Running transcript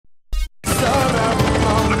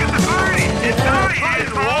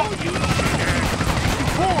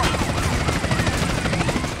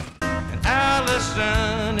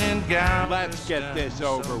Let's get this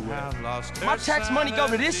over with. My tax money go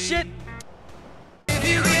to this shit?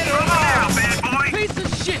 Piece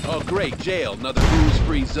of shit! Oh, great, jail. Another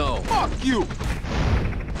booze-free zone. Fuck you!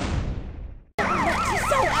 That's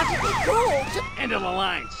so epically cool! End of the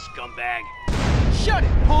line, scumbag. Shut it,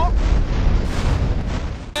 punk!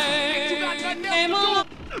 You got nothing else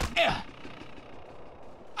to do?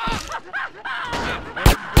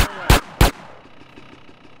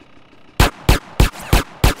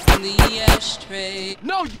 In the ashtray.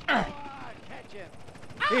 No, you...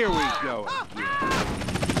 Here we go.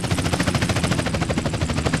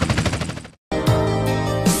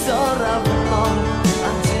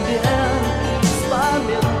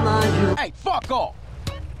 Hey, fuck off!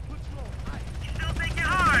 You still think you're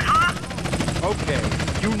hard, huh? Okay,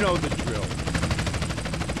 you know the drill.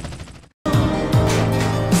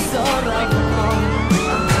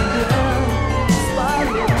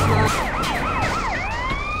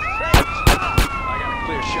 I got a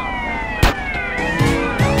clear shot.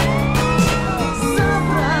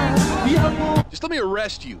 Just let me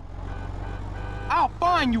arrest you. I'll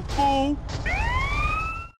find you, fool!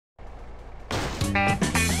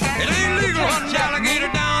 It ain't legal hunting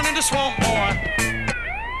alligator down in the swamp, boy.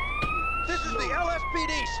 This is the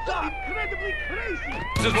LSPD. Stop! Incredibly crazy.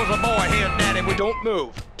 This was a boy here, Daddy. We Don't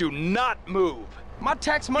move. Do not move. My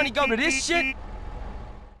tax money go to this shit?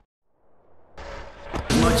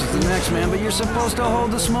 Much as the next man, but you're supposed to hold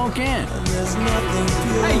the smoke in.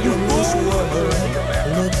 Hey, you fool!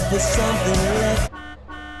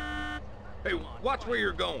 Hey, watch where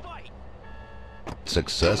you're going.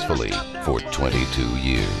 Successfully for 22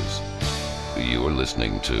 years. You're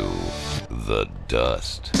listening to The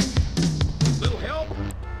Dust. Little help?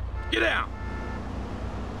 Get out.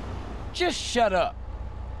 Just shut up.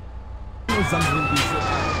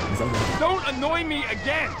 Don't annoy me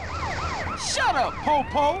again! Shut up,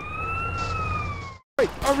 Po-Po!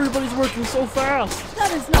 Everybody's working so fast!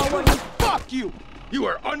 That is not what you... Fuck you! You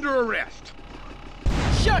are under arrest.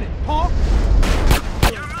 Shut it, punk!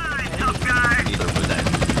 You're right, tough guy.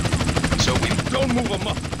 So we don't move them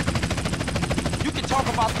up. You can talk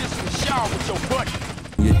about this in the shower with your buddy.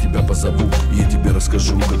 Я тебя позову, я тебе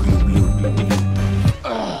расскажу, как люблю.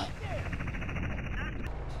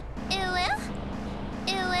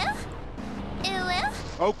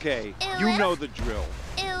 Okay, you know the drill.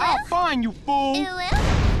 I'll find you, fool!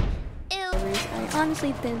 I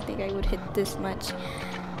honestly didn't think I would hit this much.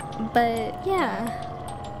 But yeah.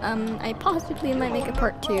 I possibly might make a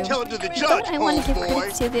part 2. Tell it to the But judge, I want to give boy.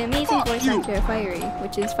 credit to the amazing voice actor of Fiery,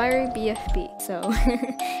 which is Fiery BFB. So,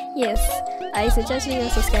 yes, I suggest you go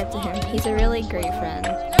subscribe to him. He's a really great friend,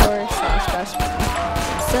 or slash best friend.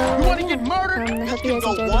 So, You wanna get murdered? I hope you guys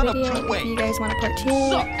enjoyed the video. If you guys want a part 2,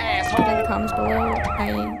 Suck, put it in asshole! the comments below.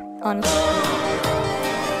 I honestly...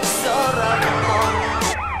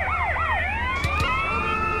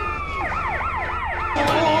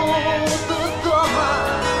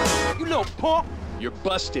 You little punk! You're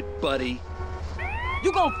busted, buddy.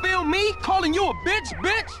 You gonna film me calling you a bitch?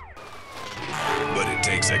 But it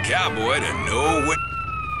takes a cowboy to know what.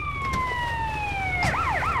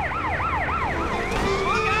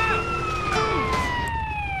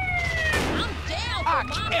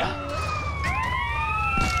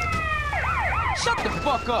 Shut the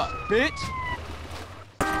fuck up, bitch!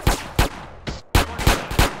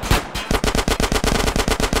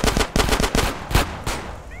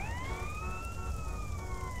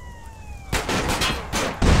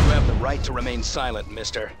 You have the right to remain silent,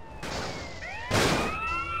 mister.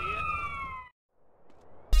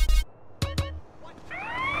 You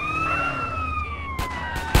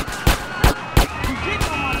get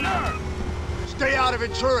on my nerves! Stay out of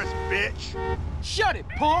insurance, bitch! Shut it,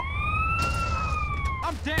 punk!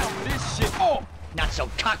 I'm down with this shit. Oh! Not so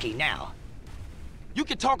cocky now. You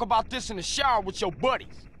can talk about this in the shower with your buddies.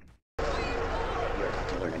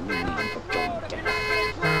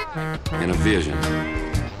 In a vision.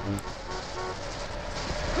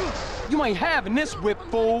 You ain't having this whip,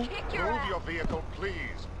 fool. Move your vehicle,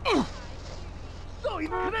 please. So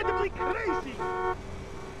incredibly crazy.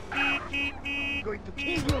 Going to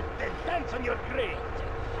kill you, then dance on your grave.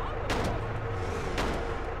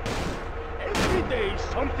 Every day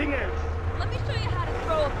something else. Let me show you how to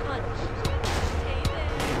throw a punch. Hey there.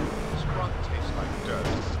 This grunt tastes like dirt.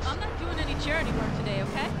 I'm not doing any charity work today,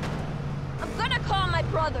 okay? I'm gonna call my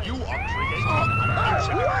brother. You are creating an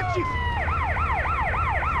incident. Watch it!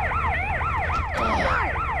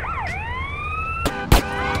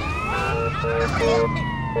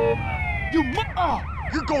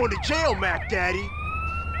 You're going to jail, Mac Daddy.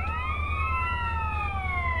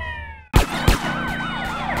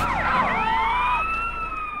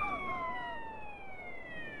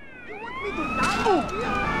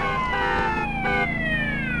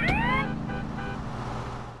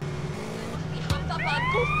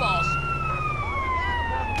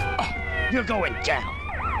 You're going down.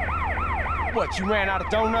 What, you ran out of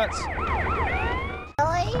donuts? Really?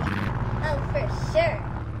 Oh, for sure.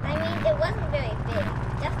 I mean, it wasn't very big.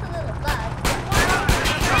 Just a little bug.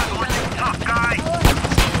 Tough guy.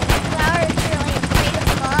 Flower is really afraid of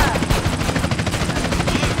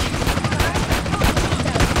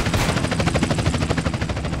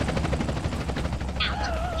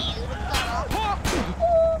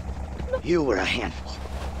bugs. You were a handful.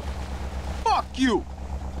 Fuck you!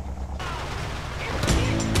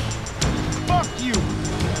 Fuck you!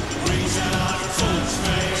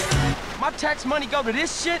 My tax money go to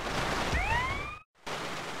this shit?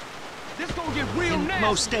 This gonna get real In nasty.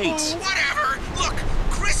 most states. Whatever. Look,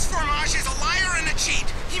 Chris Fromage is a liar and a cheat.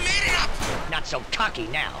 He made it up. Not so cocky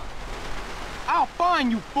now. I'll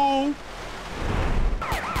find you, fool!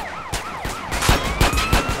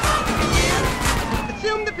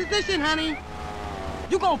 Assume the position, honey.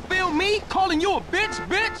 You gonna film me calling you a bitch,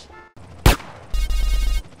 bitch?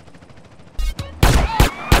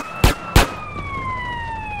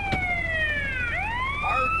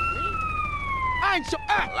 I ain't so...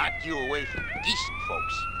 Lock you away from decent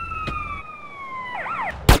folks.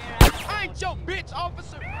 I ain't your bitch,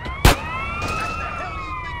 officer!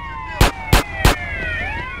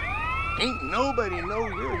 Ain't nobody know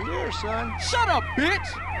you're here, son. Shut up, bitch!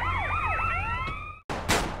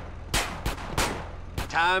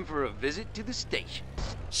 Time for a visit to the station.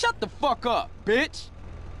 Shut the fuck up, bitch!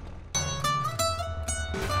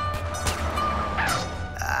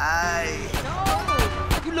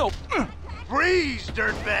 You little... Freeze,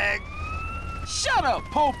 dirtbag. Shut up,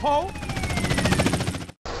 Po-Po!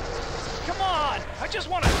 Come on! I just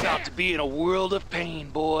want to... About to be in a world of pain,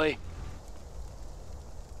 boy.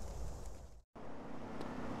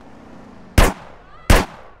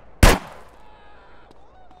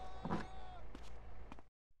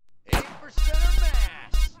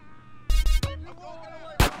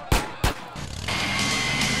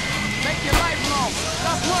 Make your life long!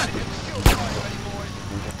 Stop running!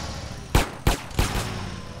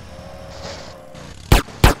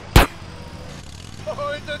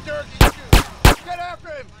 Oh, it's a turkey shoot. Get after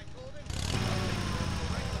him.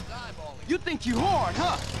 You think you hard,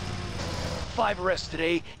 huh? 5 arrests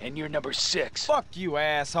today, and you're number 6. Fuck you,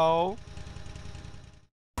 asshole.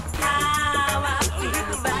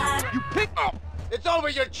 You pick up! It's over,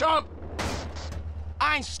 you chump.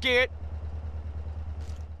 I ain't scared.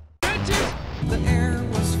 Bitches!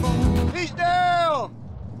 He's down.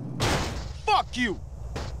 Fuck you!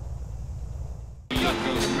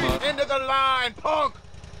 Into the line, punk.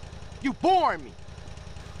 You boring me.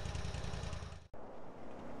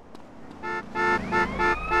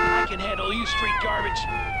 I can handle you, street garbage.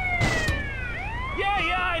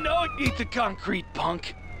 Yeah, I know. Eat the concrete,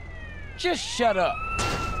 punk. Just shut up.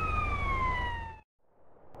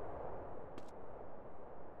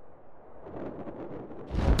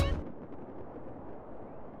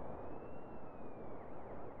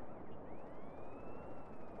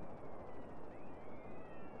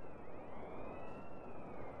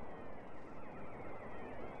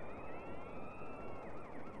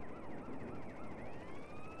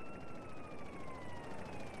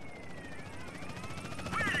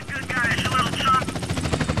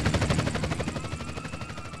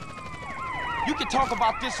 You can talk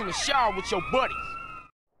about this in the shower with your buddies.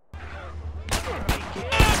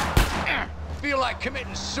 Feel like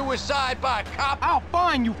committing suicide by a cop? I'll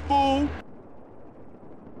find you, fool!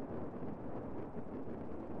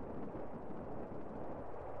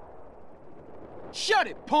 Shut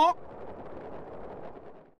it, punk!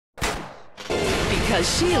 Because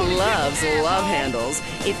she loves love handles.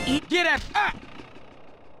 If each... Get at...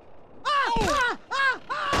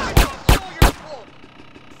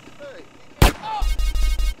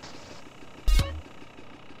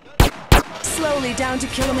 Slowly down to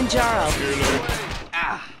Kilimanjaro.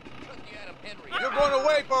 You're going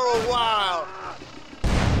away for a while.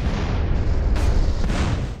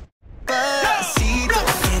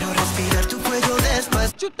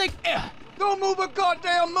 What you think? Don't move a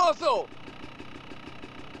goddamn muscle.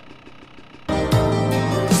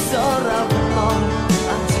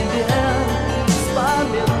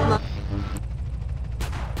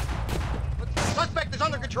 Suspect is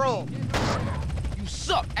under control. You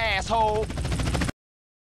suck, asshole!